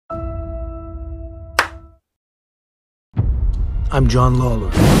I'm John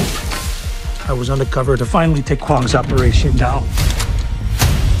Lawler. I was undercover to finally take Kwong's operation down.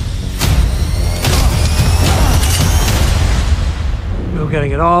 We were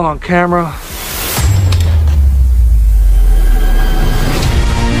getting it all on camera.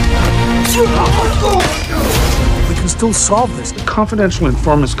 We can still solve this. The confidential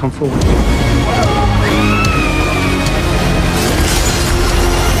informants come forward.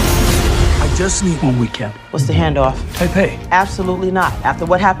 I just need 1 weekend. What's the handoff? Taipei. Absolutely not. After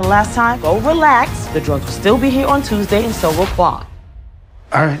what happened last time, go relax. The drugs will still be here on Tuesday, and so will Kwong.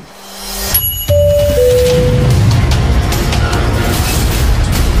 All right.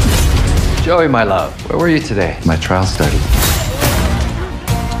 Joey, my love, where were you today? My trial study.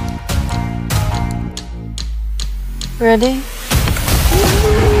 Ready?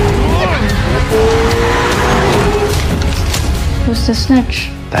 Who's the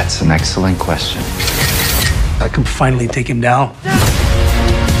snitch? That's an excellent question. I can finally take him down.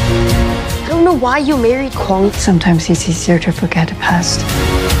 I don't know why you married Kwong. Sometimes it's easier to forget the past.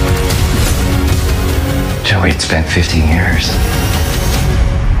 Joey, it's been 15 years.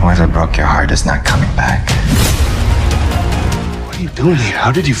 Whatever broke your heart is not coming back. What are you doing here?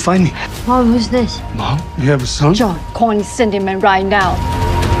 How did you find me? Mom, who's this? Mom, you have a son? John, Kwong is sending him right now.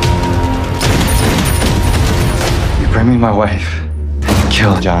 You bring me my wife and you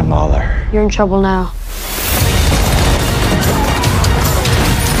kill John Lawler. You're in trouble now.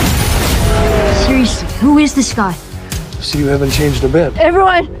 Seriously, who is this guy? See, you haven't changed a bit.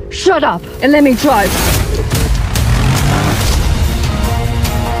 Everyone, shut up and let me drive.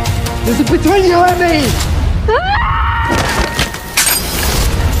 This is between you and me!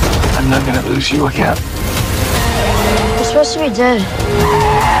 I'm not gonna lose you again. You're supposed to be dead.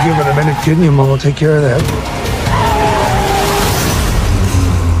 Give it a minute, kid, and your mom will take care of that.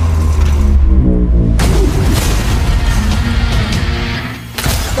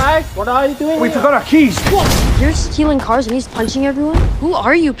 Guys, what are you doing? We forgot our keys. You're stealing cars and he's punching everyone? Who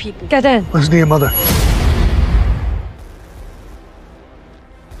are you people? Get in. Listen to your mother.